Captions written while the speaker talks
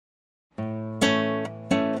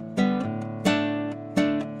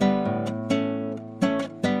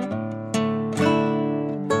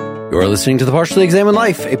You're listening to The Partially Examined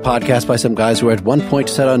Life, a podcast by some guys who were at one point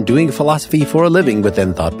set on doing philosophy for a living, but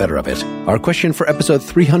then thought better of it. Our question for episode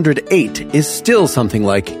 308 is still something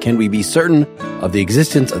like, can we be certain of the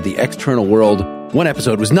existence of the external world? One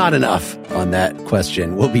episode was not enough on that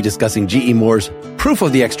question. We'll be discussing G.E. Moore's Proof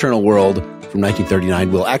of the External World from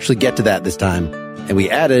 1939. We'll actually get to that this time. And we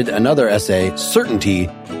added another essay, Certainty,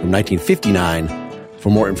 from 1959.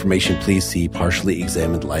 For more information, please see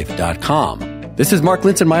partiallyexaminedlife.com. This is Mark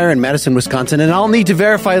Linsenmeyer in Madison, Wisconsin, and I'll need to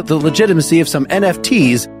verify the legitimacy of some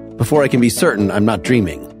NFTs before I can be certain I'm not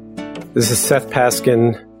dreaming. This is Seth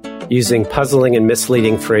Paskin using puzzling and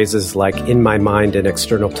misleading phrases like in my mind and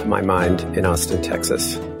external to my mind in Austin,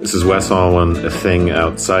 Texas. This is Wes Alwan, a thing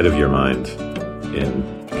outside of your mind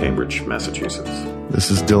in Cambridge, Massachusetts. This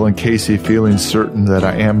is Dylan Casey, feeling certain that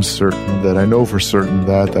I am certain, that I know for certain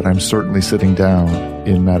that I'm certainly sitting down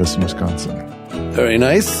in Madison, Wisconsin. Very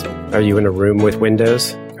nice. Are you in a room with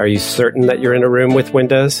windows? Are you certain that you're in a room with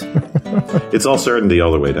windows? It's all certainty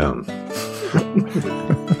all the way down.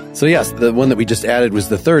 So yes, the one that we just added was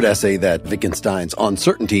the third essay that Wittgenstein's On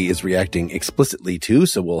Certainty is reacting explicitly to.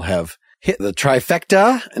 So we'll have hit the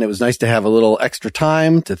trifecta, and it was nice to have a little extra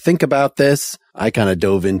time to think about this. I kind of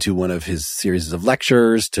dove into one of his series of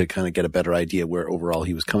lectures to kind of get a better idea where overall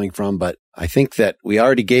he was coming from. But I think that we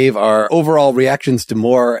already gave our overall reactions to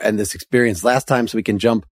Moore and this experience last time, so we can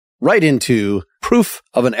jump right into Proof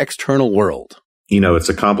of an External World. You know, it's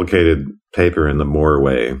a complicated paper in the Moore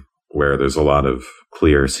way, where there's a lot of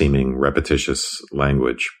clear seeming repetitious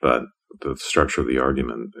language, but the structure of the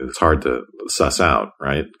argument is hard to suss out,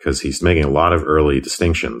 right? Because he's making a lot of early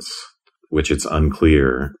distinctions, which it's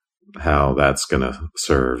unclear how that's going to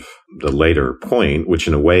serve the later point, which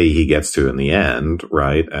in a way he gets to in the end,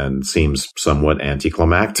 right? And seems somewhat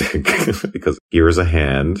anticlimactic because here is a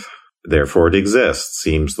hand, therefore it exists,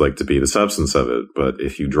 seems like to be the substance of it. But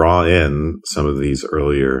if you draw in some of these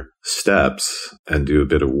earlier steps and do a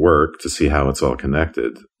bit of work to see how it's all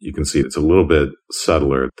connected, you can see it's a little bit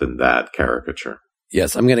subtler than that caricature.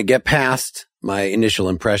 Yes, I'm going to get past my initial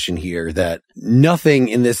impression here that nothing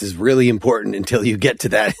in this is really important until you get to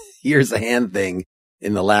that here's a hand thing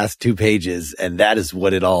in the last 2 pages. And that is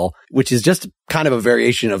what it all, which is just kind of a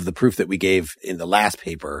variation of the proof that we gave in the last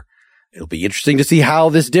paper. It'll be interesting to see how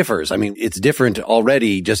this differs. I mean, it's different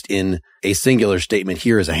already just in a singular statement,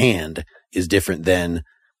 here is a hand, is different than,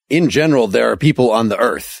 in general, there are people on the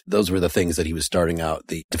earth. Those were the things that he was starting out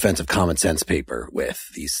the Defense of Common Sense paper with,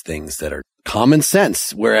 these things that are common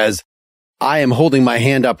sense. Whereas I am holding my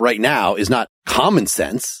hand up right now is not common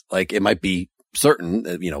sense. Like it might be certain,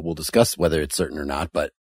 we'll discuss whether it's certain or not,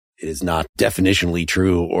 but it is not definitionally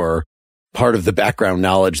true or part of the background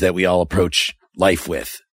knowledge that we all approach life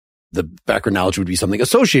with. The background knowledge would be something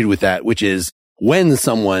associated with that, which is when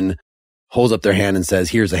someone holds up their hand and says,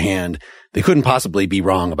 here's a hand, they couldn't possibly be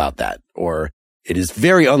wrong about that. Or it is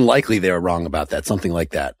very unlikely they are wrong about that. Something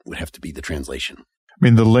like that would have to be the translation. I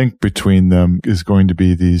mean, the link between them is going to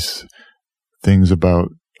be these things about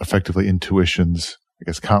effectively intuitions. I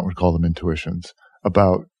guess Kant would call them intuitions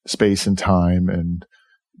about space and time and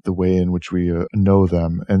the way in which we know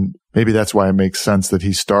them. And maybe that's why it makes sense that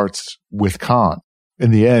he starts with Kant. In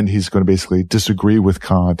the end, he's going to basically disagree with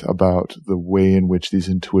Kant about the way in which these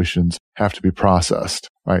intuitions have to be processed,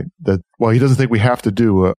 right? That, well, he doesn't think we have to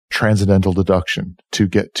do a transcendental deduction to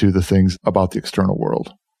get to the things about the external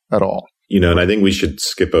world at all. And I think we should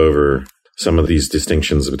skip over some of these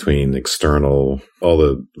distinctions between external, all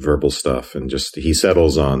the verbal stuff, and just he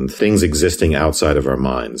settles on things existing outside of our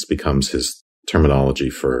minds, becomes his terminology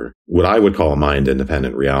for what I would call a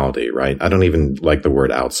mind-independent reality, right? I don't even like the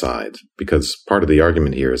word outside because part of the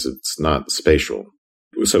argument here is it's not spatial.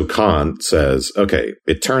 So Kant says, okay,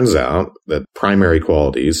 it turns out that primary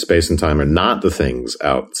qualities, space and time, are not the things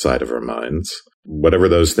outside of our minds. Whatever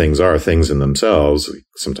those things are, things in themselves,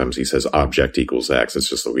 sometimes he says object equals X. It's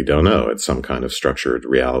just that we don't know. It's some kind of structured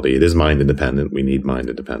reality. It is mind-independent. We need mind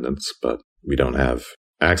independence, but we don't have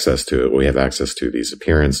access to it. We have access to these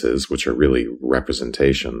appearances, which are really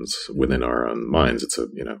representations within our own minds. It's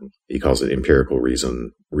he calls it empirical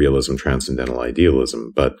reason, realism, transcendental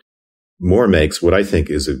idealism. But Moore makes what I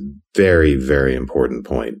think is a very, very important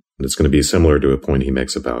point. And it's going to be similar to a point he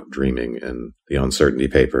makes about dreaming in the Uncertainty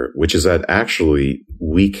paper, which is that actually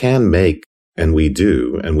we can make, and we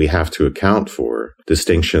do, and we have to account for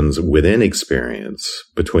distinctions within experience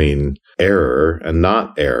between error and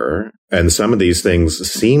not error. And some of these things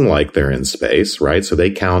seem like they're in space, right? So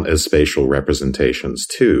they count as spatial representations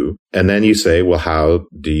too. And then you say, well, how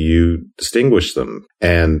do you distinguish them?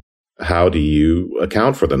 And how do you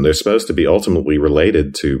account for them? They're supposed to be ultimately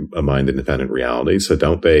related to a mind-independent reality. So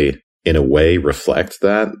don't they in a way reflect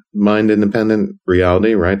that mind-independent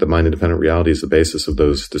reality, right? The mind-independent reality is the basis of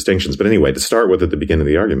those distinctions. But anyway, to start with at the beginning of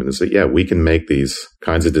the argument is that, yeah, we can make these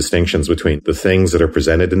kinds of distinctions between the things that are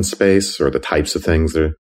presented in space, or the types of things that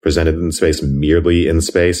are presented in space merely in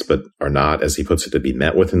space, but are not, as he puts it, to be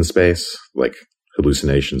met with in space, like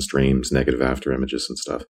hallucinations, dreams, negative after images and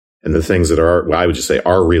stuff. And the things that are, well, I would just say,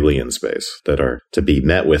 are really in space, that are to be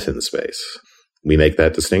met with in space. We make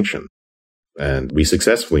that distinction. And we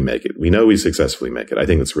successfully make it. We know we successfully make it. I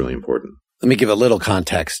think that's really important. Let me give a little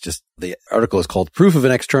context. Just the article is called Proof of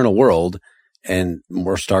an External World, and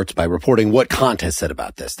Moore starts by reporting what Kant has said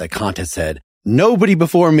about this. That Kant has said, nobody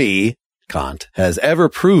before me, Kant, has ever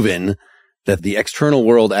proven that the external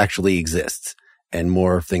world actually exists. And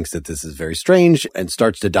Moore thinks that this is very strange and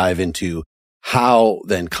starts to dive into how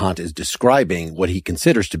then Kant is describing what he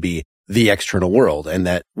considers to be the external world, and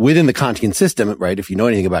that within the Kantian system, right, if you know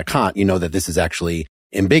anything about Kant, you know that this is actually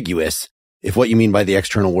ambiguous. If what you mean by the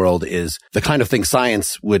external world is the kind of thing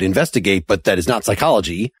science would investigate, but that is not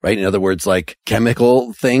psychology, right? In other words, like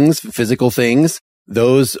chemical things, physical things,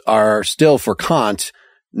 those are still for Kant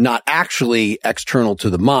not actually external to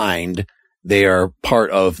the mind. They are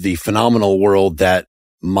part of the phenomenal world that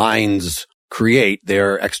minds create.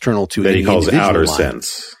 They're external to that he calls outer mind.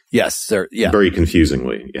 Sense. Yes, very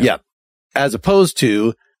confusingly. Yeah. As opposed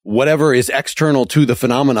to whatever is external to the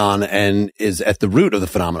phenomenon and is at the root of the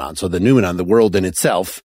phenomenon. So the noumenon, the world in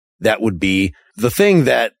itself, that would be the thing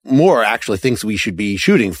that Moore actually thinks we should be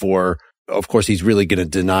shooting for. Of course, he's really going to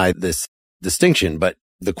deny this distinction, but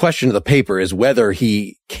the question of the paper is whether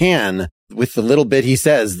he can, with the little bit he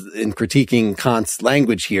says in critiquing Kant's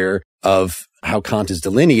language here of how Kant is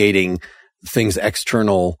delineating things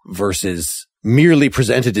external versus merely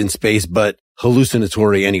presented in space, but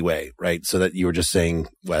hallucinatory anyway, right? So that you were just saying,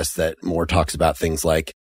 Wes, that Moore talks about things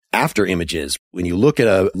like after images. When you look at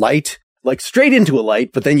a light, like straight into a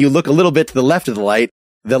light, but then you look a little bit to the left of the light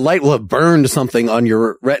will have burned something on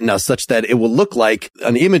your retina such that it will look like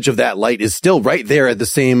an image of that light is still right there at the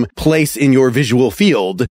same place in your visual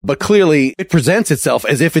field, but clearly it presents itself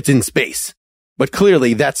as if it's in space. But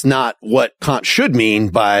clearly that's not what Kant should mean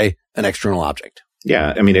by an external object.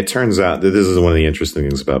 Yeah, I mean, it turns out that this is one of the interesting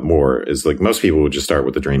things about Moore is like most people would just start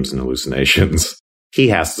with the dreams and hallucinations. He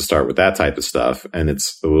has to start with that type of stuff. And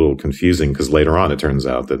it's a little confusing because later on, it turns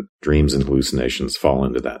out that dreams and hallucinations fall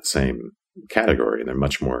into that same category and they're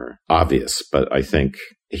much more obvious. But I think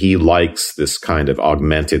he likes this kind of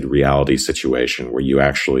augmented reality situation where you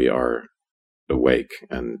actually are awake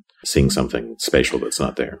and seeing something spatial that's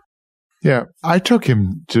not there. Yeah, I took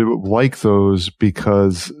him to like those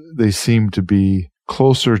because they seem to be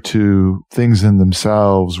closer to things in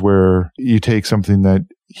themselves where you take something that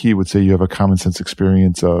he would say you have a common sense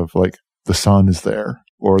experience of, like the sun is there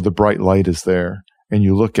or the bright light is there, and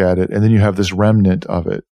you look at it and then you have this remnant of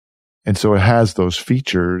it. And so it has those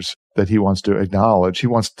features that he wants to acknowledge. He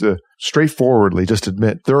wants to straightforwardly just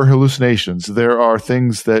admit there are hallucinations. There are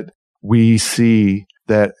things that we see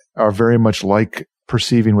that are very much like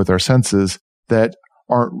perceiving with our senses that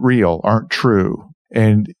aren't real, aren't true.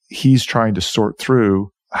 And he's trying to sort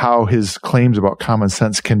through how his claims about common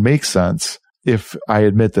sense can make sense if I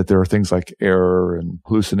admit that there are things like error and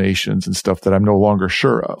hallucinations and stuff that I'm no longer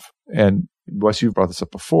sure of. And Wes, you've brought this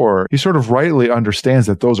up before. He sort of rightly understands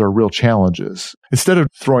that those are real challenges. Instead of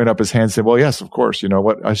throwing up his hands and saying, well, yes, of course, you know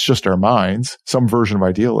what? It's just our minds, some version of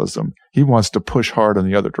idealism. He wants to push hard in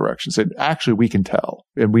the other direction, say, actually, we can tell.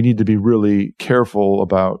 And we need to be really careful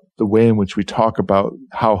about the way in which we talk about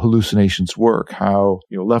how hallucinations work, how,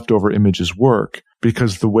 leftover images work,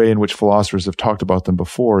 because the way in which philosophers have talked about them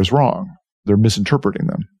before is wrong. They're misinterpreting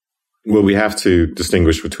them. Well, we have to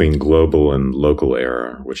distinguish between global and local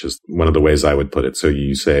error, which is one of the ways I would put it. So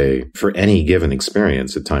you say, for any given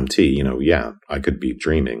experience at time t, I could be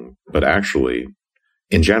dreaming. But actually,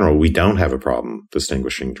 in general, we don't have a problem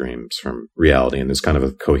distinguishing dreams from reality. And there's kind of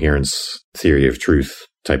a coherence theory of truth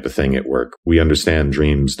type of thing at work. We understand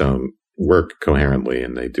dreams don't work coherently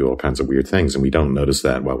and they do all kinds of weird things. And we don't notice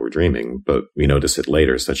that while we're dreaming, but we notice it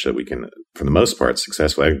later such that we can, for the most part,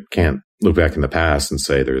 successfully. I can't look back in the past and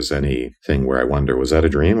say there's anything where I wonder, was that a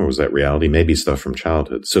dream or was that reality? Maybe stuff from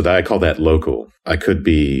childhood. So that I call that local. I could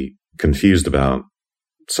be confused about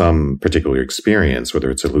some particular experience,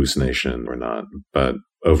 whether it's a hallucination or not. But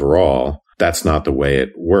overall, that's not the way it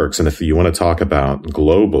works. And if you want to talk about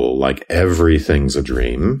global, like everything's a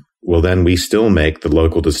dream, well, then we still make the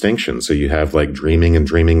local distinction. So you have like dreaming and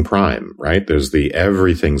dreaming prime, right? There's the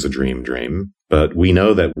everything's a dream. But we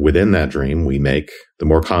know that within that dream, we make the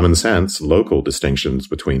more common sense local distinctions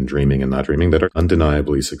between dreaming and not dreaming that are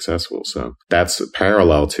undeniably successful. So that's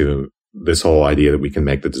parallel to this whole idea that we can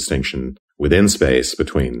make the distinction within space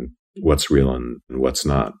between what's real and what's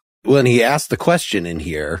not. When he asked the question in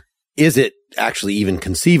here, is it actually even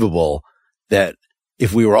conceivable that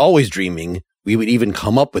if we were always dreaming, we would even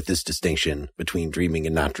come up with this distinction between dreaming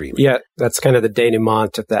and not dreaming? Yeah, that's kind of the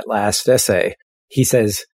denouement of that last essay. He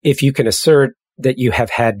says, if you can assert that you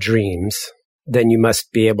have had dreams, then you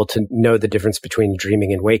must be able to know the difference between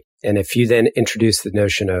dreaming and wake. And if you then introduce the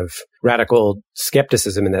notion of radical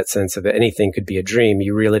skepticism in that sense of anything could be a dream,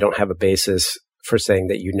 you really don't have a basis for saying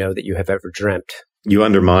that you know that you have ever dreamt. You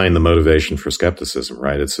undermine the motivation for skepticism,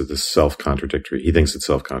 right? It's this self-contradictory. He thinks it's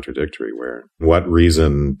self-contradictory, where what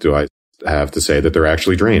reason do I have to say that they're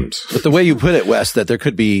actually dreams? But the way you put it, Wes, that there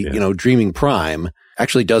could be, dreaming prime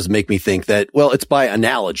actually does make me think that, well, it's by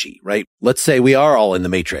analogy, right? Let's say we are all in the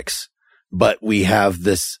Matrix, but we have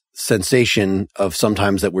this sensation of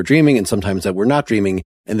sometimes that we're dreaming and sometimes that we're not dreaming.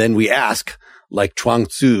 And then we ask, like Chuang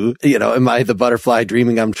Tzu, am I the butterfly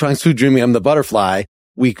dreaming? I'm Chuang Tzu dreaming. I'm the butterfly.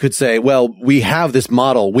 We could say, well, we have this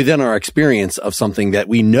model within our experience of something that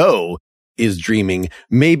we know is dreaming.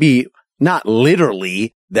 Maybe not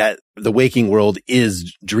literally that the waking world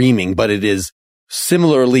is dreaming, but it is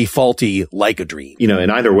similarly faulty like a dream. In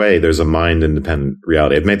either way, there's a mind-independent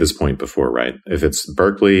reality. I've made this point before, right? If it's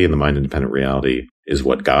Berkeley and the mind-independent reality is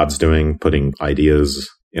what God's doing, putting ideas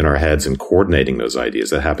in our heads and coordinating those ideas.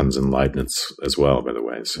 That happens in Leibniz as well, by the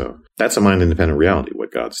way. So that's a mind-independent reality,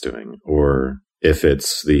 what God's doing. Or if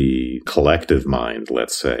it's the collective mind,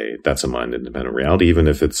 let's say, that's a mind-independent reality, even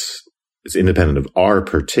if it's independent of our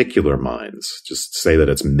particular minds. Just say that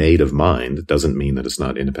it's made of mind doesn't mean that it's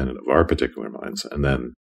not independent of our particular minds. And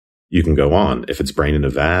then you can go on. If it's brain in a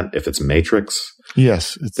vat, if it's matrix,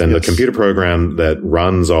 then the computer program that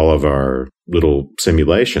runs all of our little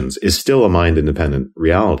simulations is still a mind-independent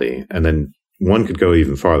reality. And then one could go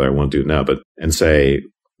even farther. I won't do it now, and say,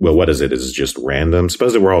 well, what is it? Is it just random?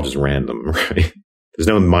 Suppose that we're all just random, right? There's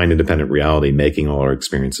no mind-independent reality making all our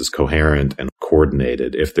experiences coherent and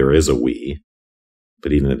coordinated if there is a we.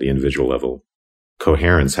 But even at the individual level,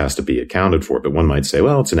 coherence has to be accounted for. But one might say,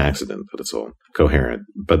 well, it's an accident, but it's all coherent.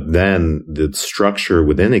 But then the structure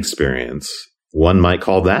within experience, one might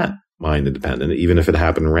call that mind-independent, even if it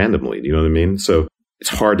happened randomly. Do you know what I mean? So it's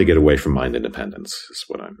hard to get away from mind independence, is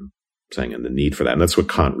what I'm saying, and the need for that. And that's what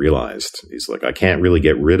Kant realized. He's like, I can't really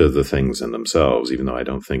get rid of the things in themselves, even though I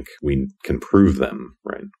don't think we can prove them,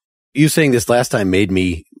 right? You saying this last time made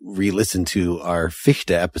me re-listen to our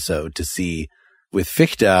Fichte episode to see, with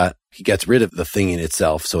Fichte, he gets rid of the thing in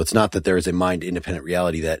itself. So it's not that there is a mind-independent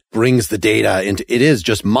reality that brings the data into, it is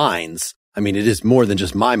just minds. I mean, it is more than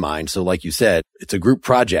just my mind. So like you said, it's a group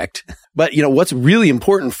project. But, what's really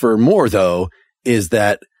important for Moore, though, is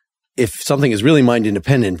that if something is really mind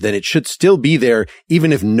independent, then it should still be there,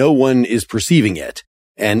 even if no one is perceiving it.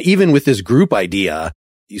 And even with this group idea,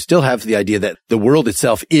 you still have the idea that the world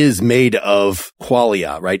itself is made of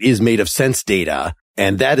qualia, right? Is made of sense data.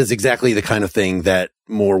 And that is exactly the kind of thing that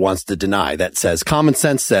Moore wants to deny. That says, common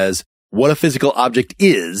sense says what a physical object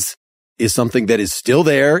is something that is still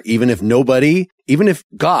there, even if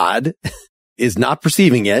God is not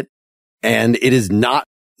perceiving it, and it is not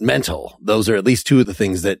mental. Those are at least two of the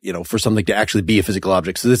things that, for something to actually be a physical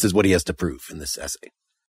object. So this is what he has to prove in this essay.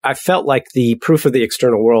 I felt like the proof of the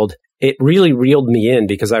external world, it really reeled me in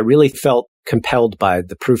because I really felt compelled by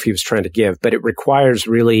the proof he was trying to give, but it requires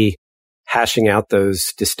really hashing out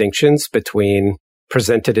those distinctions between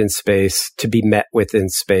presented in space, to be met with in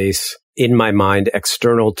space, in my mind,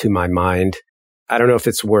 external to my mind. I don't know if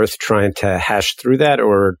it's worth trying to hash through that,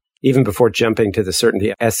 or even before jumping to the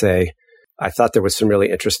certainty essay, I thought there was some really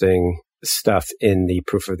interesting stuff in the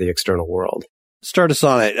proof of the external world. Start us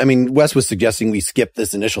on it. I mean, Wes was suggesting we skip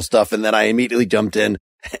this initial stuff, and then I immediately jumped in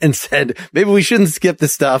and said, maybe we shouldn't skip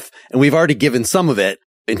this stuff. And we've already given some of it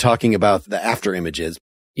in talking about the after images.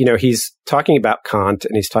 He's talking about Kant,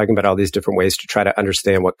 and he's talking about all these different ways to try to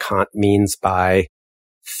understand what Kant means by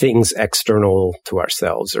things external to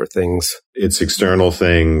ourselves, or things. It's external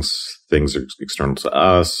things are external to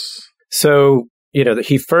us. So,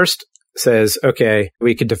 he first says, okay,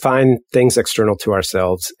 we could define things external to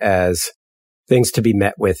ourselves as things to be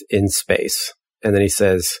met with in space. And then he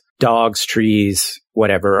says, dogs, trees,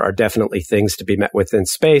 whatever, are definitely things to be met with in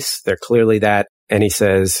space. They're clearly that. And he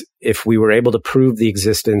says, if we were able to prove the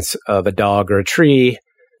existence of a dog or a tree,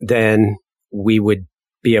 then we would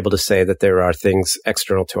be able to say that there are things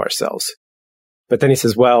external to ourselves. But then he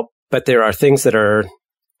says, well, but there are things that are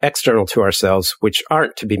external to ourselves which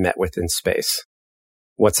aren't to be met with in space.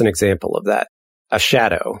 What's an example of that? A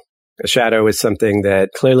shadow. A shadow is something that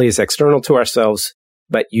clearly is external to ourselves,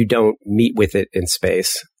 but you don't meet with it in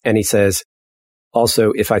space. And he says,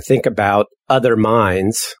 also, if I think about other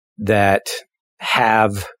minds that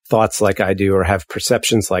have thoughts like I do or have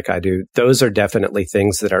perceptions like I do, those are definitely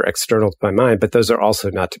things that are external to my mind, but those are also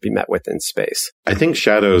not to be met with in space. I think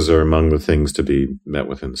shadows are among the things to be met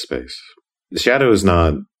with in space. The shadow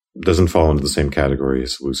doesn't fall into the same category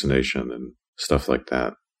as hallucination and stuff like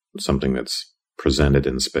that. Something that's presented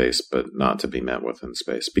in space, but not to be met with in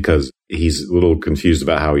space, because he's a little confused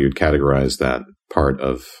about how you'd categorize that part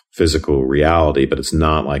of physical reality, but it's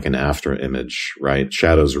not like an after image, right?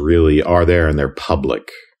 Shadows really are there and they're public.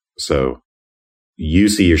 So you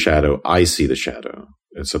see your shadow, I see the shadow.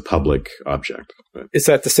 It's a public object. Is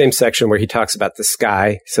that the same section where he talks about the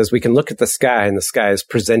sky? He says we can look at the sky and the sky is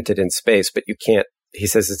presented in space, but you can't. He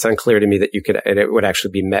says it's unclear to me that it would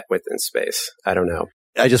actually be met with in space. I don't know.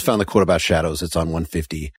 I just found the quote about shadows. It's on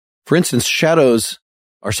 150. For instance, shadows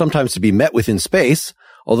are sometimes to be met with in space,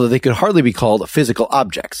 although they could hardly be called physical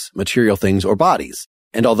objects, material things, or bodies.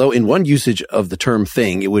 And although in one usage of the term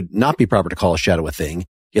thing, it would not be proper to call a shadow a thing,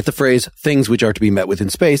 yet the phrase things which are to be met with in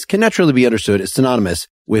space can naturally be understood as synonymous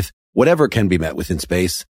with whatever can be met with in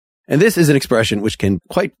space. And this is an expression which can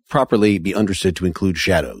quite properly be understood to include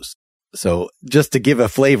shadows. So just to give a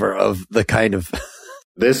flavor of the kind of...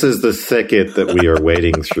 This is the thicket that we are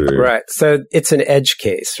wading through. Right. So it's an edge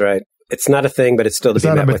case, right? It's not a thing, but it's still to be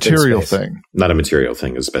met with in space. It's not a material thing. Not a material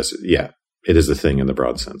thing is best. Yeah. It is a thing in the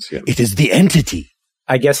broad sense. Yeah. It is the entity.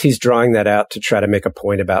 I guess he's drawing that out to try to make a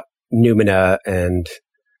point about noumena and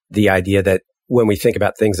the idea that when we think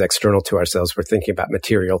about things external to ourselves, we're thinking about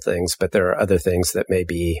material things, but there are other things that may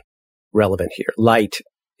be relevant here. Light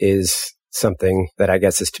is something that I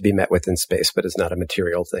guess is to be met with in space, but is not a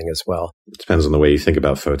material thing as well. It depends on the way you think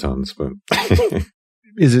about photons. But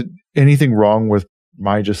is it anything wrong with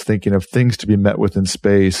my just thinking of things to be met with in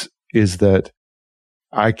space is that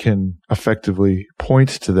I can effectively point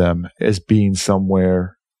to them as being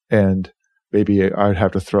somewhere, and maybe I'd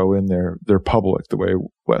have to throw in they're public, the way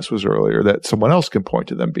Wes was earlier, that someone else can point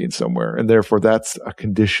to them being somewhere. And therefore, that's a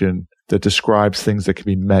condition that describes things that can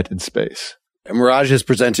be met in space. A mirage is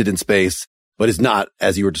presented in space, but is not,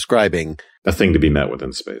 as you were describing, a thing to be met with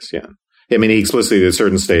in space. Yeah. I mean, he explicitly, at a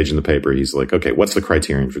certain stage in the paper, he's like, okay, what's the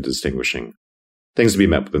criterion for distinguishing things to be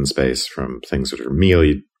met with in space from things that are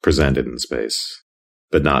merely presented in space,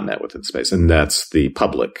 but not met with in space? And that's the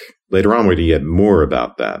public. Later on, we get more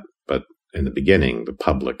about that. But in the beginning, the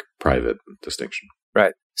public-private distinction.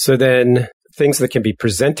 Right. So then things that can be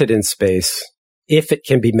presented in space, if it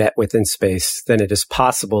can be met with in space, then it is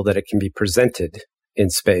possible that it can be presented in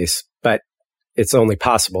space, but it's only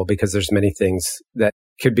possible because there's many things that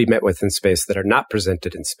could be met with in space that are not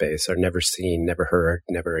presented in space, are never seen, never heard,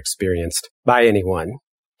 never experienced by anyone,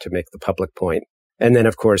 to make the public point. And then,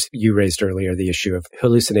 of course, you raised earlier the issue of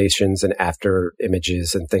hallucinations and after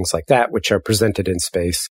images and things like that, which are presented in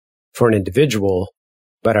space for an individual,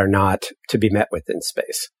 but are not to be met with in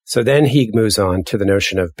space. So then he moves on to the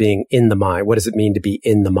notion of being in the mind. What does it mean to be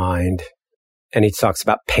in the mind? And he talks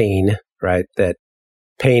about pain, right? That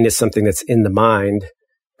pain is something that's in the mind,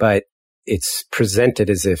 but it's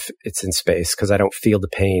presented as if it's in space because I don't feel the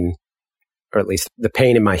pain, or at least the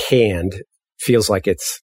pain in my hand feels like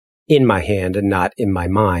it's in my hand and not in my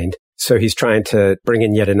mind. So he's trying to bring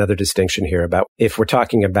in yet another distinction here about if we're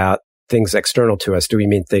talking about things external to us, do we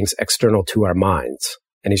mean things external to our minds?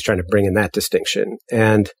 And he's trying to bring in that distinction.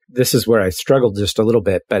 And this is where I struggled just a little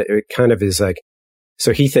bit, but it kind of is like,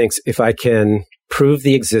 so he thinks if I can prove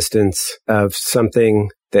the existence of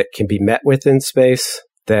something that can be met with in space,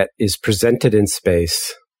 that is presented in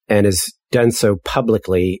space, and is done so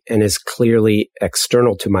publicly and is clearly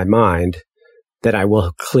external to my mind, that I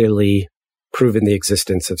will clearly prove in the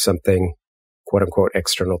existence of something, quote unquote,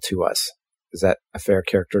 external to us. Is that a fair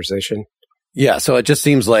characterization? Yeah. So it just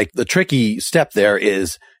seems like the tricky step there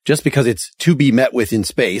is just because it's to be met with in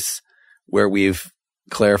space, where we've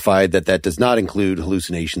clarified that that does not include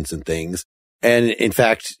hallucinations and things. And in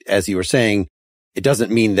fact, as you were saying, it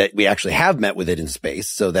doesn't mean that we actually have met with it in space,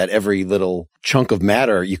 so that every little chunk of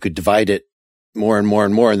matter, you could divide it more and more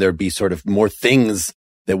and more, and there'd be sort of more things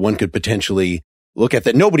that one could potentially look at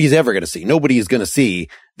that nobody's ever going to see. Nobody is going to see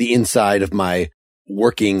the inside of my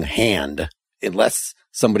working hand unless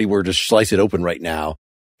somebody were to slice it open right now.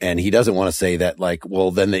 And he doesn't want to say that, like,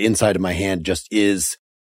 well, then the inside of my hand just is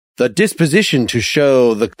the disposition to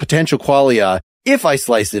show the potential qualia if I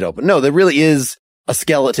slice it open. No, there really is a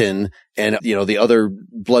skeleton and, you know, the other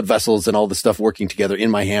blood vessels and all the stuff working together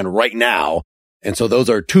in my hand right now. And so those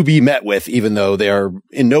are to be met with, even though they are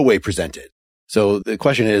in no way presented. So the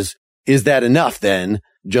question is that enough then,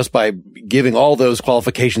 just by giving all those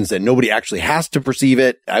qualifications that nobody actually has to perceive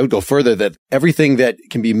it? I would go further that everything that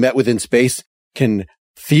can be met within space can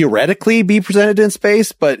theoretically be presented in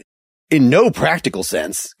space, but in no practical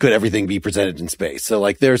sense could everything be presented in space. So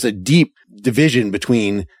like there's a deep division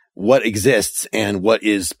between what exists and what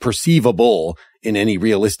is perceivable in any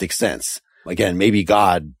realistic sense. Again, maybe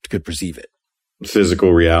God could perceive it.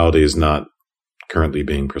 Physical reality is not currently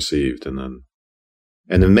being perceived. And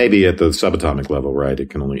then maybe at the subatomic level, right, it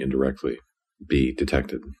can only indirectly be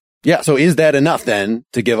detected. Yeah. So is that enough then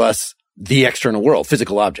to give us the external world,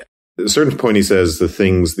 physical object? At a certain point, he says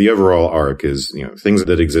the overall arc is, things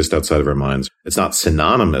that exist outside of our minds. It's not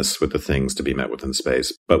synonymous with the things to be met with in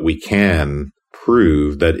space, but we can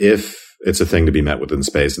prove that if it's a thing to be met with in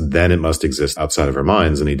space, then it must exist outside of our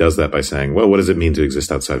minds. And he does that by saying, well, what does it mean to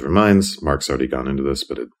exist outside of our minds? Mark's already gone into this,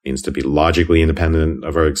 but it means to be logically independent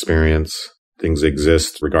of our experience. Things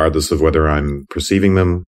exist regardless of whether I'm perceiving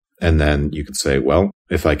them. And then you could say, well,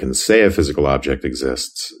 if I can say a physical object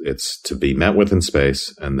exists, it's to be met with in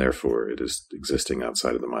space, and therefore it is existing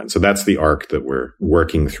outside of the mind. So that's the arc that we're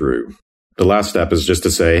working through. The last step is just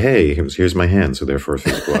to say, hey, here's my hand, so therefore a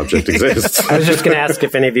physical object exists. I was just going to ask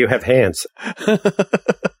if any of you have hands.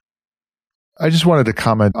 I just wanted to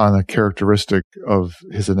comment on a characteristic of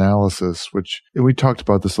his analysis, which we talked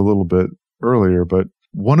about this a little bit earlier, but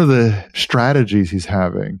one of the strategies he's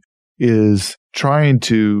having is trying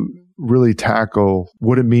to really tackle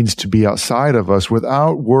what it means to be outside of us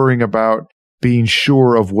without worrying about being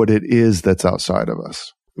sure of what it is that's outside of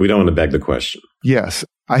us. We don't want to beg the question. Yes.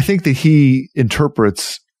 I think that he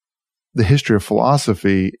interprets the history of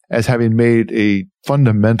philosophy as having made a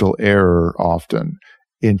fundamental error often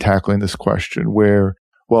in tackling this question where,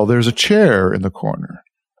 well, there's a chair in the corner.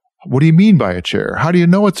 What do you mean by a chair? How do you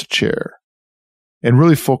know it's a chair? And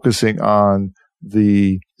really focusing on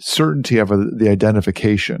the certainty of the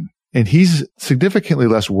identification. And he's significantly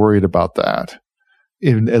less worried about that,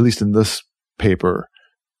 at least in this paper,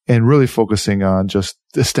 and really focusing on just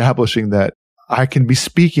establishing that I can be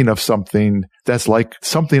speaking of something that's like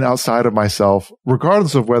something outside of myself,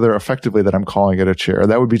 regardless of whether effectively that I'm calling it a chair.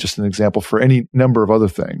 That would be just an example for any number of other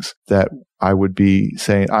things that I would be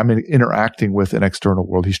saying I'm interacting with an external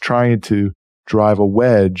world. He's trying to drive a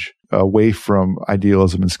wedge away from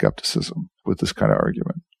idealism and skepticism with this kind of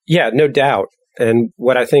argument. Yeah, no doubt. And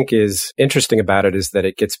what I think is interesting about it is that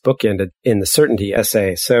it gets bookended in the certainty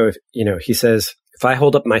essay. So, he says, if I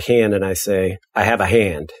hold up my hand and I say, I have a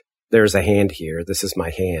hand, there's a hand here. This is my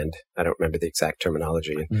hand. I don't remember the exact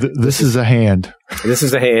terminology. This is a hand. This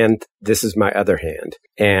is a hand. This is my other hand.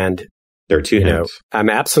 And there are two hands. I'm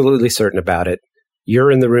absolutely certain about it.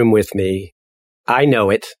 You're in the room with me. I know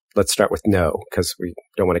it. Let's start with no, because we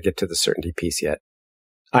don't want to get to the certainty piece yet.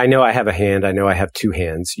 I know I have a hand. I know I have two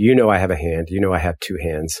hands. You know I have a hand. You know I have two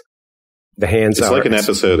hands. The hands It's like an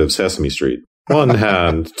episode of Sesame Street. One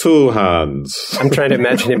hand, two hands. I'm trying to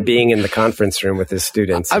imagine him being in the conference room with his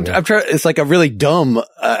students. I'm trying. It's like a really dumb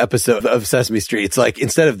episode of Sesame Street. It's like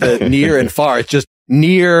instead of the near and far, it's just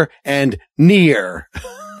near and near.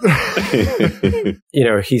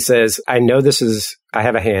 He says, I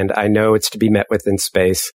have a hand. I know it's to be met with in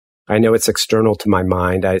space. I know it's external to my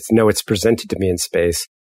mind. I know it's presented to me in space.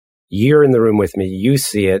 You're in the room with me. You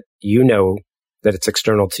see it. You know that it's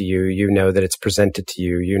external to you. You know that it's presented to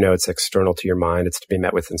you. You know it's external to your mind. It's to be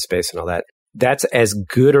met with in space and all that. That's as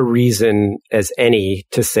good a reason as any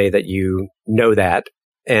to say that you know that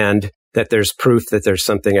and that there's proof that there's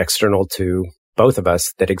something external to both of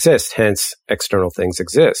us that exists. Hence, external things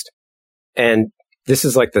exist. And this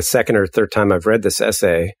is like the second or third time I've read this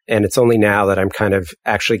essay, and it's only now that I'm kind of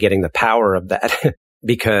actually getting the power of that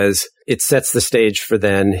because it sets the stage for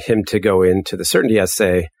then him to go into the certainty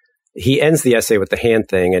essay. He ends the essay with the hand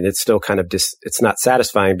thing, and it's still kind of it's not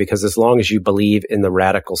satisfying because as long as you believe in the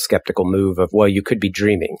radical skeptical move of, well, you could be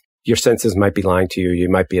dreaming, your senses might be lying to you, you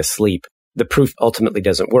might be asleep, the proof ultimately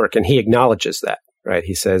doesn't work. And he acknowledges that, right?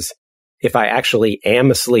 He says, if I actually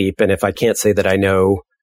am asleep and if I can't say that I know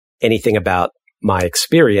anything about my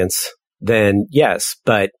experience, then yes.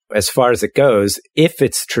 But as far as it goes, if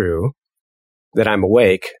it's true that I'm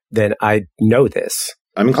awake, then I know this.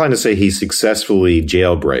 I'm inclined to say he successfully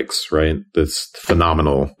jailbreaks, right? This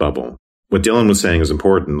phenomenal bubble. What Dylan was saying is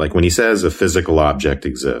important. Like when he says a physical object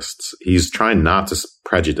exists, he's trying not to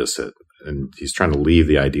prejudice it. And he's trying to leave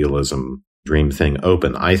the idealism dream thing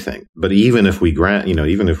open, I think. But even if we grant,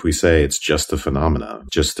 even if we say it's just a phenomena,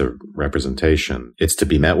 just a representation, it's to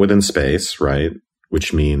be met with in space, right?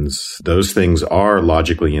 Which means those things are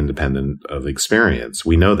logically independent of experience.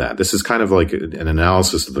 We know that. This is kind of like an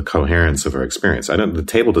analysis of the coherence of our experience. The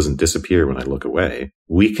table doesn't disappear when I look away.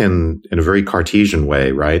 We can, in a very Cartesian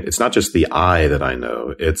way, right? It's not just the I that I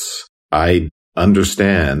know. I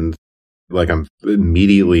understand like I'm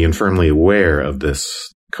immediately and firmly aware of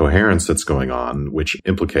this coherence that's going on, which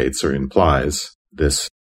implicates or implies this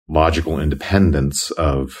logical independence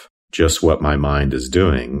of just what my mind is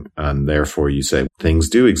doing. And therefore you say things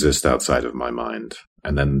do exist outside of my mind.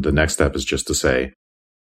 And then the next step is just to say,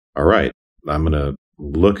 all right, I'm going to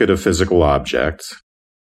look at a physical object,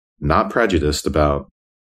 not prejudiced about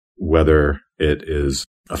whether it is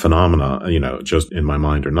a phenomena, just in my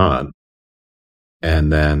mind or not.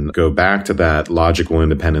 And then go back to that logical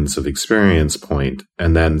independence of experience point.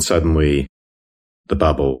 And then suddenly the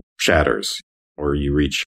bubble shatters, or you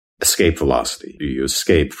reach escape velocity. You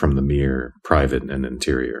escape from the mere private and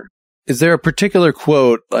interior. Is there a particular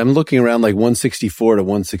quote? I'm looking around like 164 to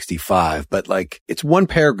 165, but like it's one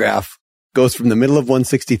paragraph goes from the middle of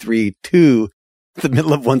 163 to the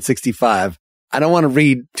middle of 165. I don't want to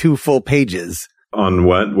read 2 full pages. On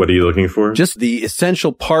what? What are you looking for? Just the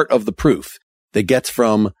essential part of the proof that gets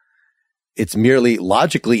from it's merely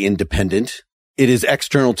logically independent. It is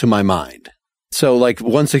external to my mind. So like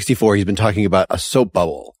 164, he's been talking about a soap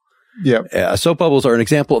bubble. Yeah. Soap bubbles are an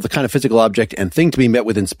example of the kind of physical object and thing to be met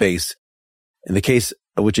with in space. In the case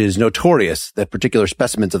which is notorious that particular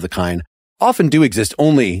specimens of the kind often do exist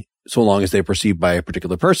only so long as they are perceived by a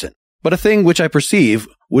particular person. But a thing which I perceive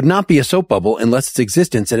would not be a soap bubble unless its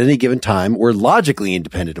existence at any given time were logically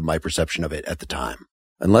independent of my perception of it at the time.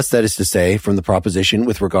 Unless that is to say, from the proposition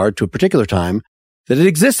with regard to a particular time, that it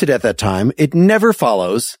existed at that time, it never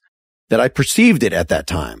follows that I perceived it at that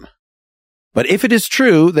time. But if it is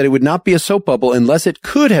true that it would not be a soap bubble unless it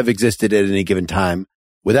could have existed at any given time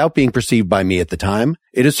without being perceived by me at the time,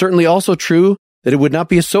 it is certainly also true that it would not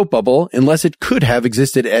be a soap bubble unless it could have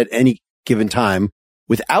existed at any given time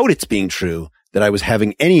without its being true that I was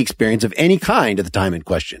having any experience of any kind at the time in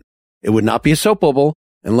question. It would not be a soap bubble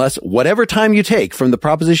unless whatever time you take from the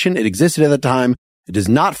proposition it existed at the time, it does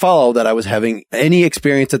not follow that I was having any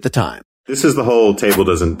experience at the time. This is the whole table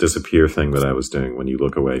doesn't disappear thing that I was doing when you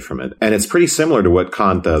look away from it. And it's pretty similar to what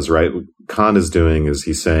Kant does, right? What Kant is doing is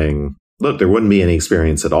he's saying, look, there wouldn't be any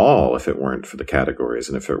experience at all if it weren't for the categories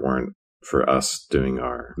and if it weren't for us doing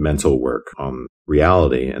our mental work on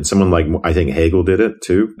reality. And someone like, I think Hegel did it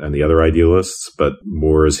too, and the other idealists, but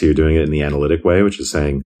Moore is here doing it in the analytic way, which is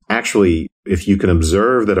saying, actually, if you can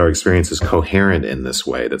observe that our experience is coherent in this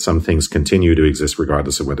way, that some things continue to exist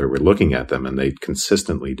regardless of whether we're looking at them, and they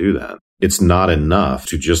consistently do that, it's not enough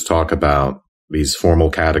to just talk about these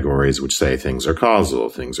formal categories which say things are causal,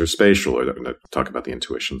 things are spatial, or talk about the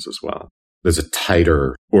intuitions as well. There's a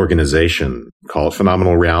tighter organization called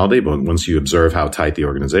phenomenal reality, but once you observe how tight the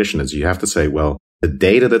organization is, you have to say, well, the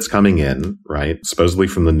data that's coming in, right, supposedly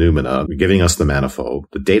from the noumena, giving us the manifold,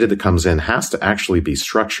 the data that comes in has to actually be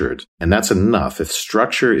structured. And that's enough. If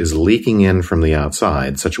structure is leaking in from the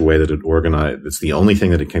outside such a way that it's the only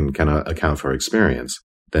thing that it can kind of account for experience,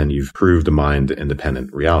 then you've proved a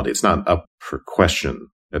mind-independent reality. It's not up for question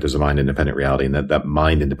that there's a mind-independent reality and that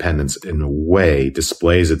mind independence in a way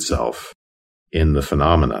displays itself in the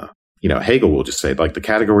phenomena. Hegel will just say, like, the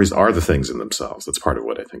categories are the things in themselves. That's part of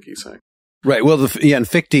what I think he's saying. Right. Well, and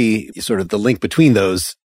Fichte, sort of the link between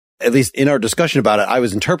those, at least in our discussion about it, I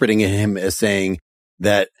was interpreting him as saying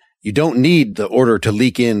that you don't need the order to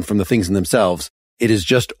leak in from the things in themselves. It is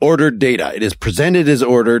just ordered data. It is presented as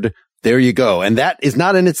ordered. There you go. And that is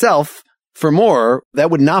not in itself, for Moore, that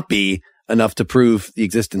would not be enough to prove the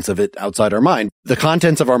existence of it outside our mind. The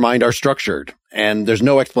contents of our mind are structured, and there's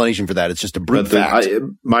no explanation for that. It's just a brute fact.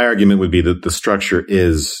 My argument would be that the structure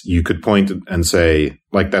is, you could point and say,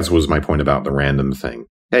 like, that was my point about the random thing.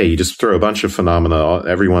 Hey, you just throw a bunch of phenomena,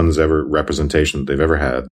 everyone's ever representation that they've ever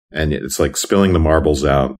had, and it's like spilling the marbles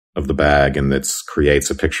out of the bag, and it creates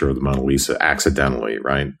a picture of the Mona Lisa accidentally,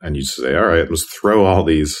 right? And you say, all right, let's throw all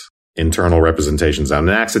these internal representations out, and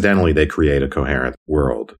accidentally they create a coherent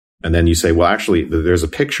world. And then you say, well, actually, there's a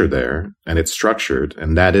picture there and it's structured,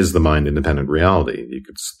 and that is the mind independent reality.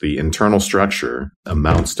 The internal structure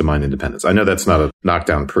amounts to mind independence. I know that's not a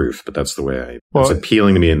knockdown proof, but that's the way it's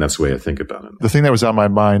appealing to me, and that's the way I think about it. The thing that was on my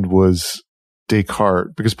mind was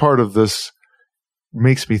Descartes, because part of this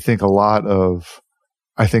makes me think a lot of,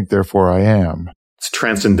 I think, therefore I am. It's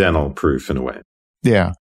transcendental proof in a way.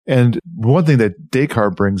 Yeah. And one thing that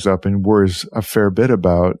Descartes brings up and worries a fair bit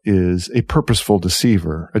about is a purposeful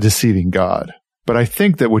deceiver, a deceiving God. But I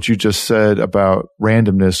think that what you just said about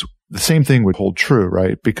randomness, the same thing would hold true,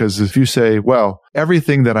 right? Because if you say, well,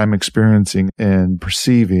 everything that I'm experiencing and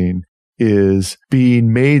perceiving is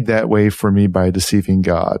being made that way for me by a deceiving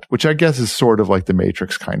God, which I guess is sort of like the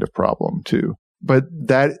Matrix kind of problem too. But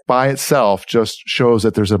that by itself just shows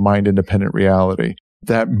that there's a mind-independent reality.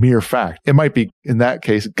 That mere fact. It might be, in that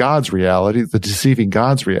case, God's reality, the deceiving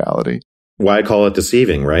God's reality. why I call it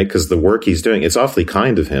deceiving, right? Because the work he's doing, it's awfully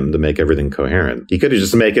kind of him to make everything coherent. He could have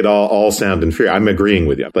just make it all sound inferior. I'm agreeing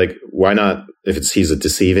with you. Like, why not? If he's a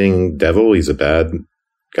deceiving devil, he's a bad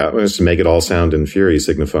guy, just to make it all sound inferior,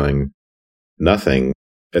 signifying nothing.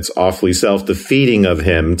 It's awfully self-defeating of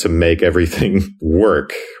him to make everything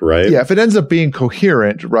work, right? Yeah, if it ends up being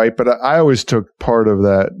coherent, right? But I always took part of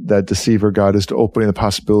that deceiver God is to opening the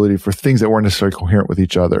possibility for things that weren't necessarily coherent with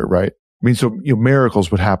each other, right? I mean, so,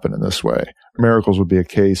 miracles would happen in this way. Miracles would be a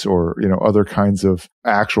case, or, other kinds of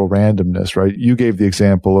actual randomness, right? You gave the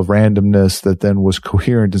example of randomness that then was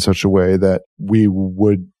coherent in such a way that we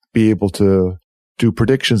would be able to do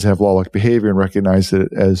predictions, have law-like behavior, and recognize it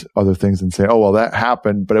as other things and say, oh, well, that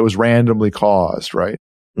happened, but it was randomly caused, right?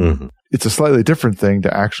 Mm-hmm. It's a slightly different thing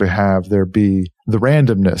to actually have there be the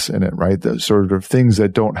randomness in it, right? The sort of things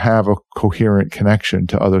that don't have a coherent connection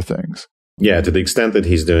to other things. Yeah, to the extent that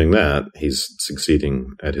he's doing that, he's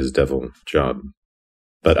succeeding at his devil job.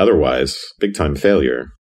 But otherwise, big-time failure.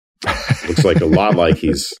 Looks like a lot like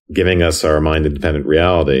he's giving us our mind-independent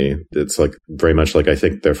reality. It's like very much like I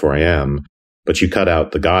think, therefore I am. But you cut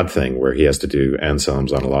out the God thing where he has to do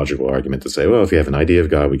Anselm's ontological argument to say, well, if you have an idea of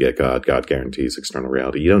God, we get God. God guarantees external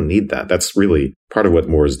reality. You don't need that. That's really part of what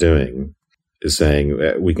More is doing, is saying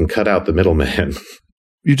we can cut out the middleman.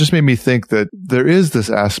 You just made me think that there is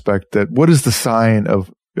this aspect that what is the sign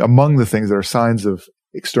of, among the things that are signs of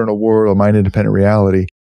external world, mind-independent reality,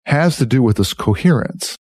 has to do with this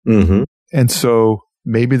coherence. Mm-hmm. And so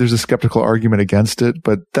maybe there's a skeptical argument against it,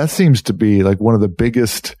 but that seems to be like one of the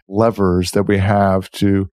biggest levers that we have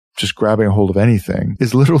to just grabbing a hold of anything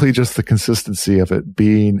is literally just the consistency of it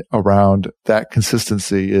being around. That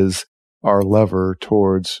consistency is our lever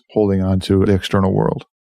towards holding on to the external world.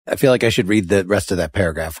 I feel like I should read the rest of that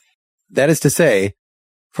paragraph. That is to say,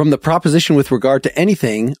 from the proposition with regard to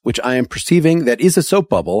anything which I am perceiving that is a soap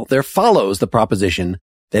bubble, there follows the proposition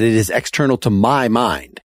that it is external to my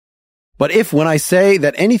mind. But if when I say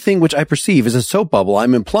that anything which I perceive is a soap bubble,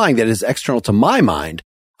 I'm implying that it is external to my mind,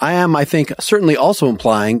 I am, I think, certainly also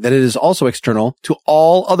implying that it is also external to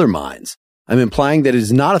all other minds. I'm implying that it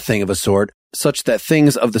is not a thing of a sort such that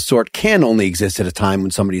things of the sort can only exist at a time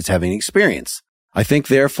when somebody is having an experience. I think,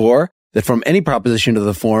 therefore, that from any proposition of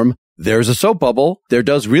the form, there's a soap bubble, there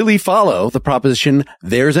does really follow the proposition,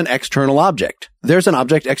 there's an external object. There's an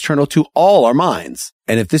object external to all our minds.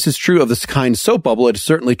 And if this is true of this kind soap bubble, it is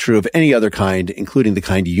certainly true of any other kind, including the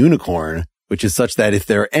kind unicorn, which is such that if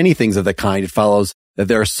there are any things of the kind, it follows that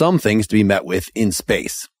there are some things to be met with in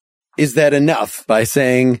space. Is that enough by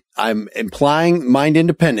saying I'm implying mind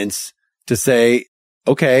independence to say,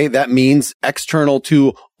 okay, that means external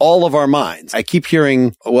to all of our minds? I keep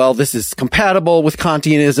hearing, well, this is compatible with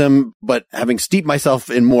Kantianism, but having steeped myself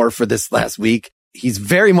in More for this last week, he's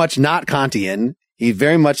very much not Kantian. He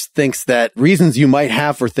very much thinks that reasons you might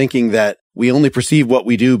have for thinking that we only perceive what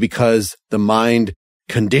we do because the mind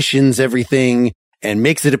conditions everything and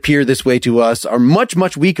makes it appear this way to us are much,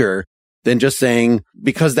 much weaker than just saying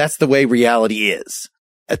because that's the way reality is.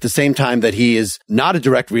 At the same time that he is not a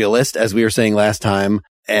direct realist, as we were saying last time,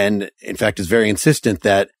 and in fact is very insistent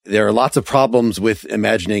that there are lots of problems with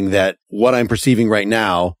imagining that what I'm perceiving right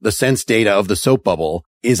now, the sense data of the soap bubble,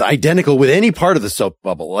 is identical with any part of the soap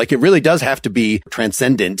bubble. Like it really does have to be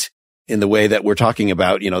transcendent in the way that we're talking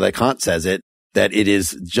about, that Kant says it, that it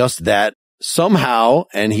is just that somehow,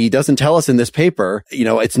 and he doesn't tell us in this paper,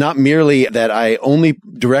 it's not merely that I only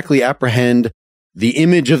directly apprehend the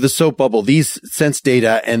image of the soap bubble, these sense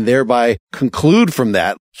data, and thereby conclude from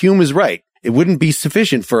that. Hume is right. It wouldn't be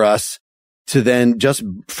sufficient for us to then just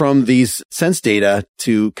from these sense data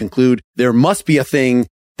to conclude there must be a thing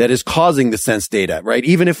that is causing the sense data, right?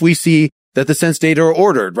 Even if we see that the sense data are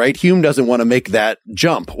ordered, right? Hume doesn't want to make that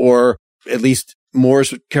jump, or at least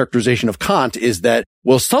More's characterization of Kant is that,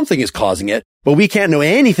 well, something is causing it, but we can't know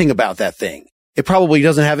anything about that thing. It probably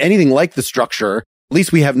doesn't have anything like the structure. At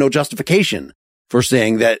least we have no justification for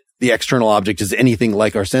saying that the external object is anything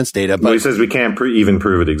like our sense data. But well, he says we can't even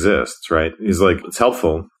prove it exists, right? He's like, it's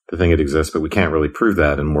helpful to think it exists, but we can't really prove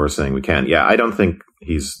that. And Moore's saying we can. Yeah, I don't think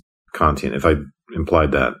he's Kantian. If I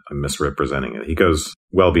implied that, I'm misrepresenting it. He goes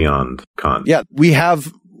well beyond Kant. Yeah, we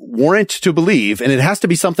have warrant to believe, and it has to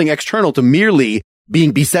be something external to merely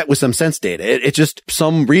being beset with some sense data. It's just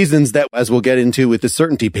some reasons that, as we'll get into with the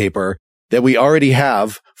certainty paper, that we already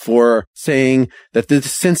have for saying that the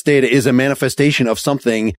sense data is a manifestation of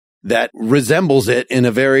something that resembles it in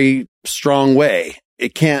a very strong way.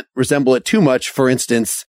 It can't resemble it too much. For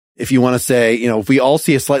instance, if you want to say, if we all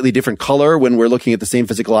see a slightly different color when we're looking at the same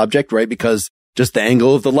physical object, right? Because just the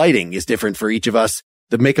angle of the lighting is different for each of us.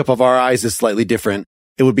 The makeup of our eyes is slightly different.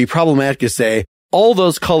 It would be problematic to say all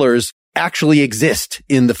those colors actually exist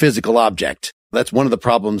in the physical object. That's one of the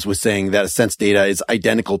problems with saying that sense data is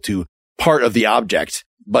identical to part of the object.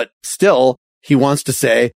 But still, he wants to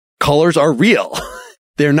say colors are real.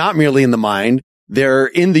 They're not merely in the mind. They're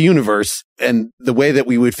in the universe. And the way that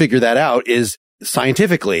we would figure that out is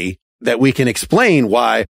scientifically that we can explain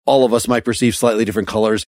why all of us might perceive slightly different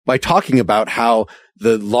colors by talking about how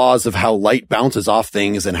the laws of how light bounces off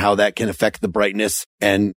things and how that can affect the brightness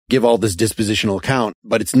and give all this dispositional account.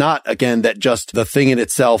 But it's not, again, that just the thing in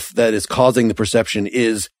itself that is causing the perception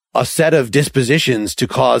is a set of dispositions to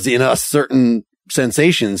cause in us certain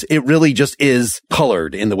sensations. It really just is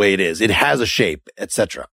colored in the way it is. It has a shape,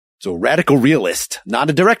 etc. So radical realist, not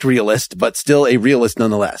a direct realist, but still a realist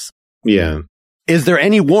nonetheless. Yeah. Is there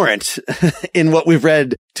any warrant in what we've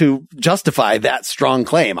read to justify that strong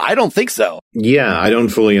claim? I don't think so. Yeah, I don't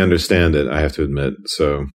fully understand it, I have to admit.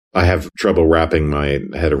 So I have trouble wrapping my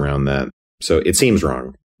head around that. So it seems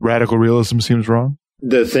wrong. Radical realism seems wrong?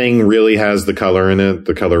 The thing really has the color in it.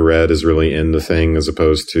 The color red is really in the thing as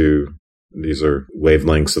opposed to these are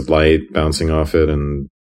wavelengths of light bouncing off it and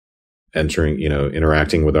entering,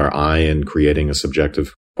 interacting with our eye and creating a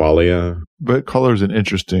subjective qualia. But color is an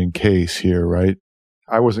interesting case here, right?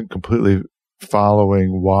 I wasn't completely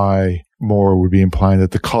following why Moore would be implying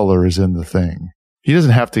that the color is in the thing. He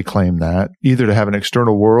doesn't have to claim that, either to have an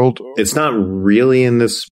external world. It's not really in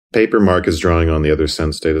this paper. Mark is drawing on the other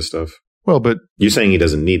sense data stuff. Well, but you're saying he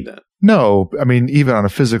doesn't need that. No, I mean, even on a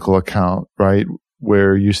physical account, right?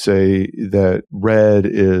 Where you say that red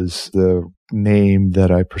is the name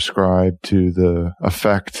that I prescribe to the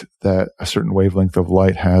effect that a certain wavelength of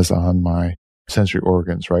light has on my sensory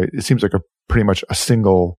organs, right? It seems like pretty much a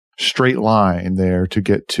single straight line there to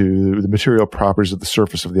get to the material properties of the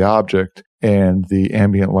surface of the object and the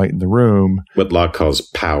ambient light in the room. What Locke calls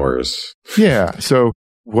powers. Yeah. So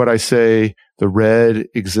what I say, the red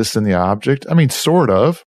exists in the object. I mean, sort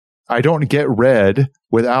of. I don't get red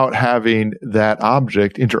without having that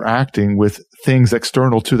object interacting with things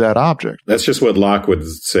external to that object. That's just what Locke would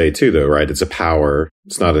say too, though, right? It's a power.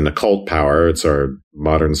 It's not an occult power. It's our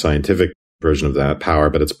modern scientific version of that power,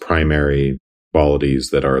 but it's primary qualities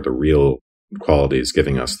that are the real qualities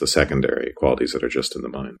giving us the secondary qualities that are just in the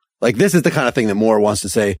mind. Like this is the kind of thing that Moore wants to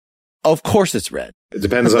say, of course it's red. It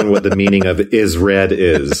depends on what the meaning of is red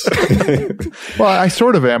is. Well, I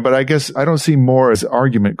sort of am, but I guess I don't see Moore as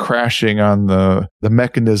argument crashing on the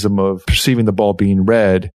mechanism of perceiving the ball being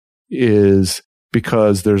red is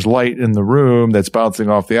because there's light in the room that's bouncing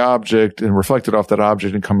off the object and reflected off that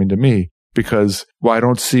object and coming to me. Because I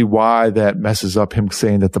don't see why that messes up him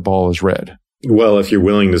saying that the ball is red. Well, if you're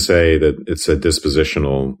willing to say that it's a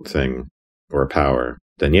dispositional thing or a power,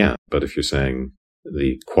 then yeah. But if you're saying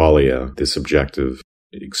the qualia, the subjective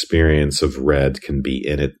experience of red can be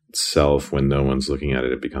in itself when no one's looking at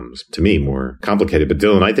it, it becomes, to me, more complicated. But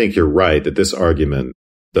Dylan, I think you're right that this argument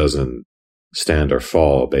doesn't stand or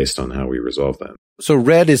fall based on how we resolve that. So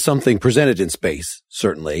red is something presented in space,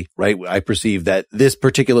 certainly, right? I perceive that this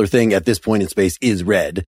particular thing at this point in space is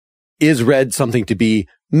red. Is red something to be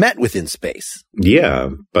met with in space? Yeah,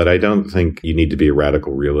 but I don't think you need to be a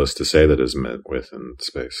radical realist to say that it's met with in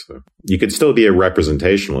space. So you could still be a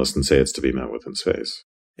representationalist and say it's to be met with in space.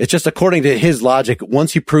 It's just according to his logic,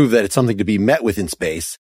 once you prove that it's something to be met with in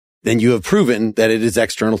space, then you have proven that it is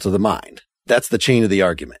external to the mind. That's the chain of the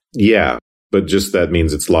argument. Yeah, but just that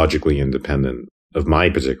means it's logically independent of my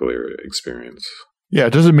particular experience. Yeah,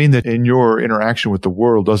 it doesn't mean that in your interaction with the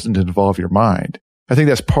world doesn't involve your mind. I think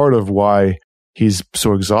that's part of why he's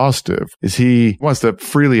so exhaustive, is he wants to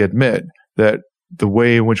freely admit that the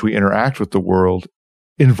way in which we interact with the world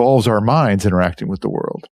involves our minds interacting with the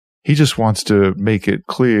world. He just wants to make it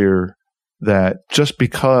clear that just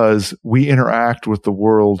because we interact with the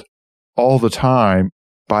world all the time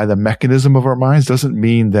by the mechanism of our minds doesn't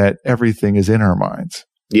mean that everything is in our minds.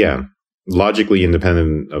 Yeah. Logically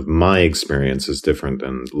independent of my experience is different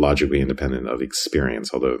than logically independent of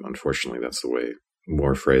experience, although unfortunately that's the way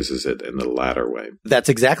Moore phrases it in the latter way. That's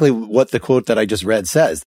exactly what the quote that I just read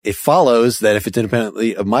says. It follows that if it's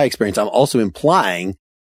independently of my experience, I'm also implying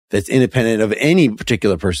that it's independent of any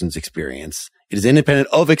particular person's experience. It is independent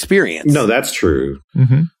of experience. No, that's true.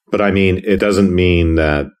 Mm-hmm. But I mean, it doesn't mean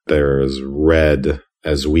that there is red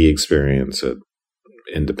as we experience it,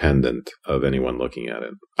 independent of anyone looking at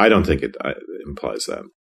it. I don't think it implies that.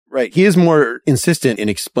 Right. He is more insistent in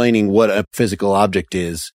explaining what a physical object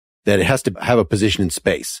is, that it has to have a position in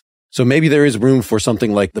space. So maybe there is room for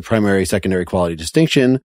something like the primary, secondary quality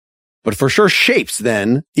distinction, but for sure shapes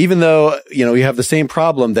then, even though, you have the same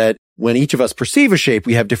problem that when each of us perceive a shape,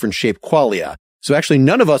 we have different shape qualia. So actually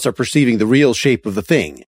none of us are perceiving the real shape of the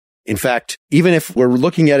thing. In fact, even if we're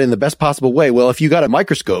looking at it in the best possible way, well, if you got a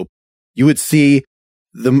microscope, you would see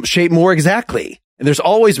the shape more exactly. And there's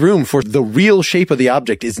always room for the real shape of the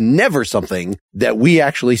object is never something that we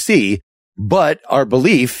actually see. But our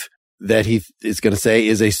belief that he is going to say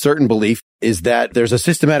is a certain belief is that there's a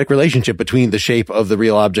systematic relationship between the shape of the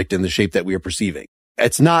real object and the shape that we are perceiving.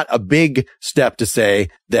 It's not a big step to say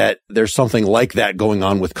that there's something like that going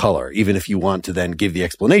on with color, even if you want to then give the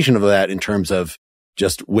explanation of that in terms of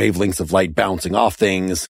just wavelengths of light bouncing off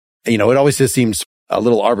things. You know, it always just seems a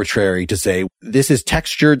little arbitrary to say this is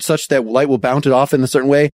textured such that light will bounce it off in a certain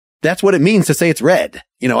way. That's what it means to say it's red.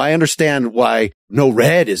 You know, I understand why no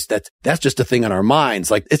red is that's just a thing on our minds.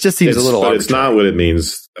 Like, it just seems a little arbitrary. It's not what it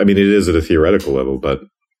means. I mean, it is at a theoretical level, but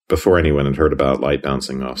before anyone had heard about light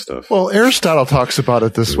bouncing off stuff. Well, Aristotle talks about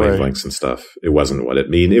it this way. Wavelengths and stuff. It wasn't what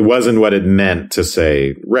it wasn't what it meant to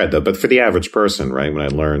say red, though. But for the average person, right, when I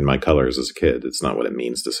learned my colors as a kid, it's not what it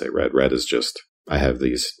means to say red. Red is just, I have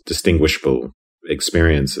these distinguishable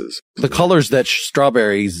experiences. The colors that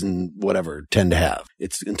strawberries and whatever tend to have.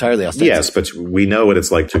 It's entirely ostensible. Yes, but we know what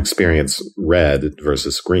it's like to experience red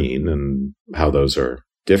versus green and how those are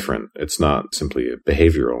different. It's not simply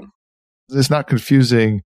behavioral. It's not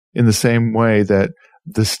confusing in the same way that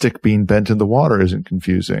the stick being bent in the water isn't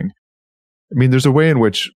confusing. I mean, there's a way in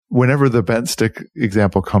which whenever the bent stick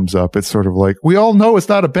example comes up, it's sort of like, we all know it's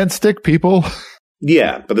not a bent stick, people.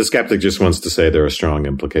 Yeah, but the skeptic just wants to say there are strong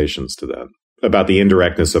implications to that, about the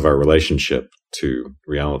indirectness of our relationship to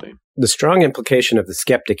reality. The strong implication of the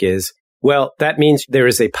skeptic is, well, that means there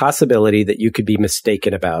is a possibility that you could be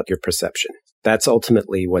mistaken about your perception. That's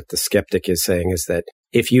ultimately what the skeptic is saying, is that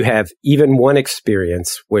if you have even one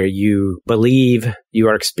experience where you believe you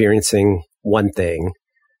are experiencing one thing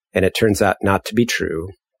and it turns out not to be true,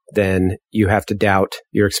 then you have to doubt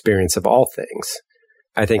your experience of all things.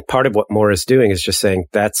 I think part of what Moore is doing is just saying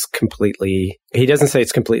that's completely, he doesn't say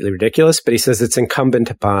it's completely ridiculous, but he says it's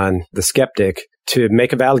incumbent upon the skeptic to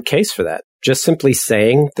make a valid case for that. Just simply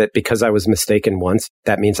saying that because I was mistaken once,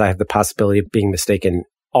 that means I have the possibility of being mistaken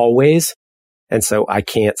always. And so I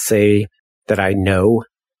can't say that I know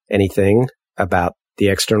anything about the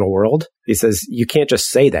external world. He says you can't just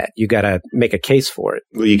say that. You got to make a case for it.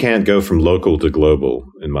 Well, you can't go from local to global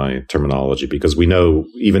in my terminology, because we know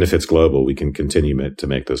even if it's global, we can continue to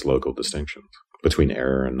make those local distinctions between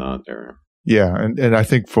error and not error. Yeah, and I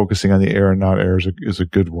think focusing on the error and not error is a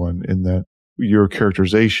good one, in that your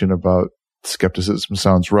characterization about skepticism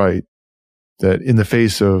sounds right, that in the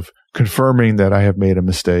face of confirming that I have made a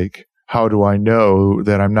mistake, how do I know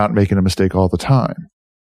that I'm not making a mistake all the time?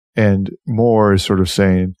 And Moore is sort of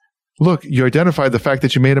saying, look, you identified the fact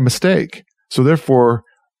that you made a mistake. So therefore,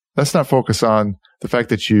 let's not focus on the fact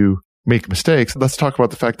that you make mistakes. Let's talk about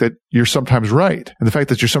the fact that you're sometimes right. And the fact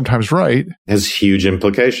that you're sometimes right has huge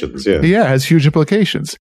implications. Yeah. Yeah, has huge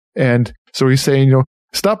implications. And so he's saying,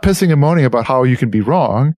 stop pissing and moaning about how you can be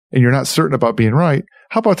wrong and you're not certain about being right.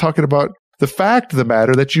 How about talking about the fact of the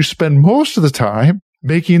matter that you spend most of the time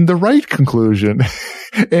making the right conclusion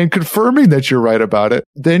and confirming that you're right about it?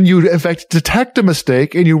 Then you, in fact, detect a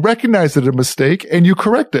mistake and you recognize that it's a mistake and you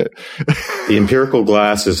correct it. The empirical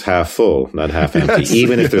glass is half full, not half empty, Yes.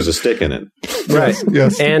 even if there's a stick in it. Right.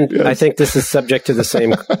 Yes. And Yes. I think this is subject to the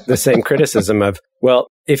same criticism of, well,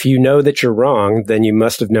 if you know that you're wrong, then you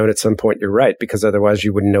must have known at some point you're right, because otherwise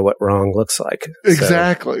you wouldn't know what wrong looks like.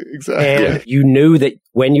 Exactly. And you knew that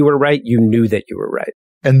when you were right, you knew that you were right.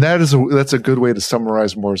 And that's a good way to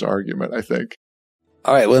summarize Moore's argument, I think.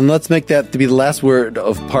 All right, well, then let's make that to be the last word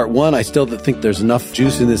of part one. I still think there's enough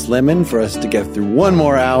juice in this lemon for us to get through one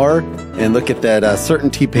more hour and look at that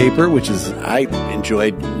certainty paper, which I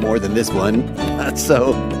enjoyed more than this one.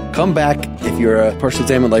 So come back. If you're a Partially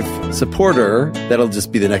Examined Life supporter, that'll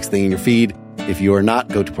just be the next thing in your feed. If you are not,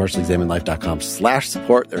 go to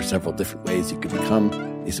partiallyexaminedlife.com/support. There are several different ways you could become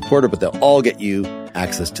a supporter, but they'll all get you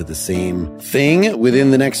access to the same thing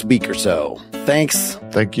within the next week or so. Thanks.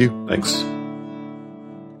 Thank you. Thanks.